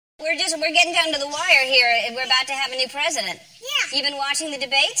We're getting down to the wire here. We're about to have a new president. Yeah. You been watching the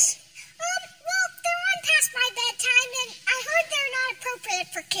debates? Well, they're on past my bedtime, and I heard they're not appropriate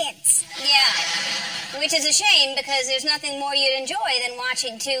for kids. Yeah. Which is a shame, because there's nothing more you'd enjoy than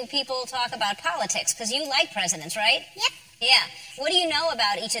watching two people talk about politics, because you like presidents, right? Yep. Yeah. What do you know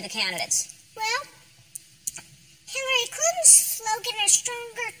about each of the candidates? Well, Hillary Clinton's slogan is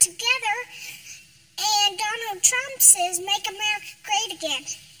 "Stronger Together," and Donald Trump's is "Make America Great Again."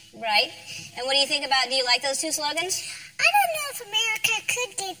 Right. And what do you think about, do you like those two slogans? I don't know if America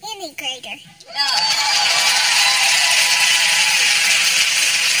could get any greater. Oh.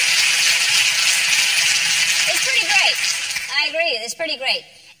 It's pretty great. I agree. It's pretty great.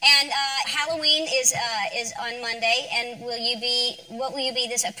 And Halloween is on Monday, and what will you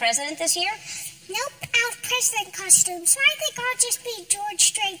be, a president this year? Nope, out of president costume, so I think I'll just be George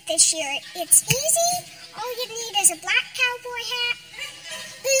Strait this year. It's easy. All you need is a black cowboy hat,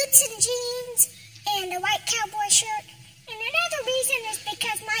 boots and jeans, and a white cowboy shirt. And another reason is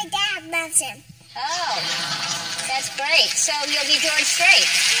because my dad loves him. Oh, that's great. So you'll be George Strait.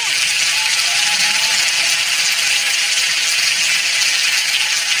 Yeah.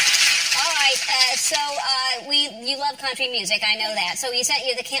 All right. You love country music. I know that. So you sent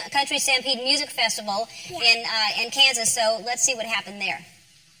you the Country Stampede Music Festival in Kansas. So let's see what happened there.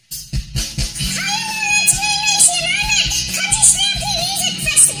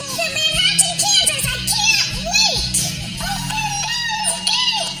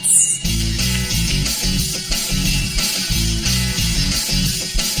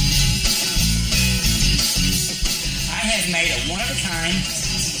 Made a one-of-a-kind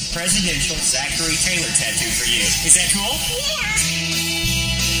presidential Zachary Taylor tattoo for you. Is that cool? Yeah.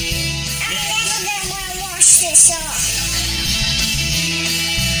 I'm never gonna want to wash this off.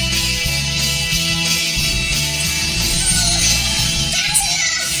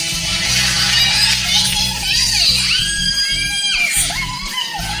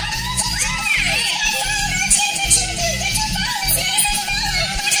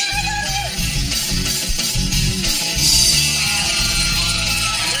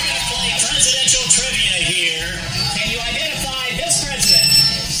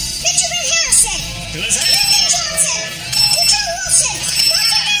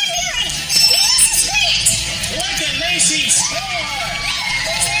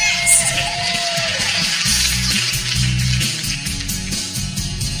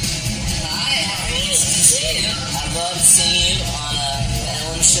 Seeing you on a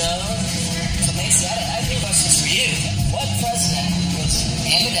Ellen show. So Macey, I have a question for you. What president was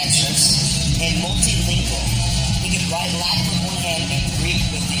ambidextrous and multilingual? He could write Latin with one hand and Greek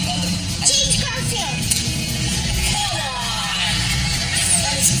with the other. James Garfield. Come on!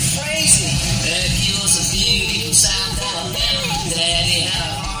 That is crazy. Kilos of view, equal South Alabama. Daddy had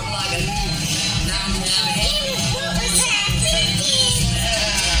a heart like a What was that?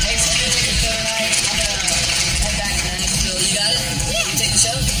 Hey, so you're looking for tonight. I'm gonna head back to Nashville. You got it? Yeah. You take the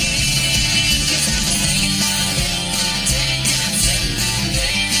show?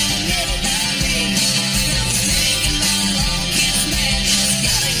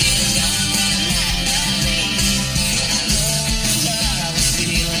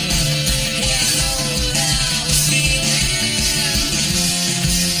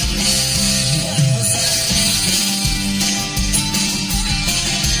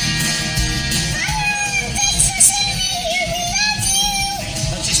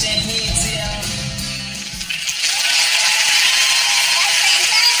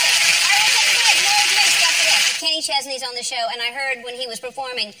 Chesney's on the show, and I heard when he was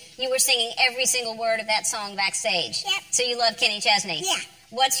performing, you were singing every single word of that song backstage. Yep. So you love Kenny Chesney? Yeah.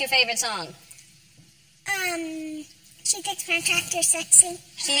 What's your favorite song? She thinks my tractor sexy.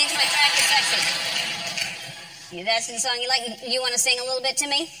 She thinks my tractor sexy. That's the song you like. You want to sing a little bit to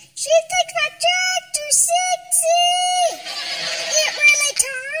me? She thinks my tractor sexy. It really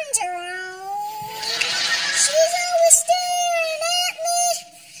turns her on. She's always staring at me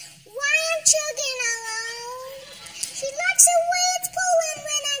while I'm chugging along. She likes the way it's pulling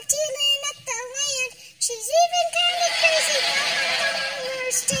when I'm dealing at the land. She's even kind of crazy, but I don't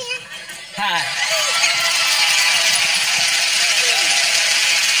understand. Hi.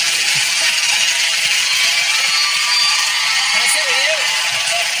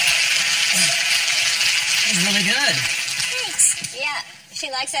 Really good. Thanks. Yeah, she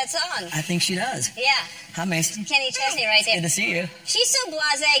likes that song. I think she does. Yeah. Hi, Macy. Kenny Chesney right there. Good to see you. She's so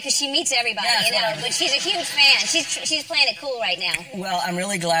blasé because she meets everybody, Yeah, but she's a huge fan. She's playing it cool right now. Well, I'm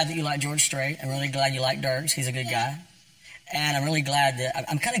really glad that you like George Strait. I'm really glad you like Dirks. He's a good guy. And I'm really glad that,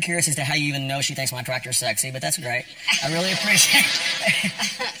 I'm kind of curious as to how you even know she thinks my tractor's sexy, but that's great. I really appreciate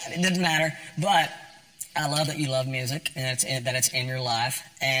it. It doesn't matter. But I love that you love music and that it's in your life.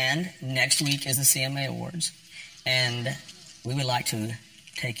 And next week is the CMA Awards. And we would like to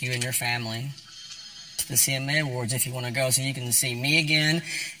take you and your family to the CMA Awards if you want to go, so you can see me again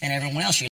and everyone else you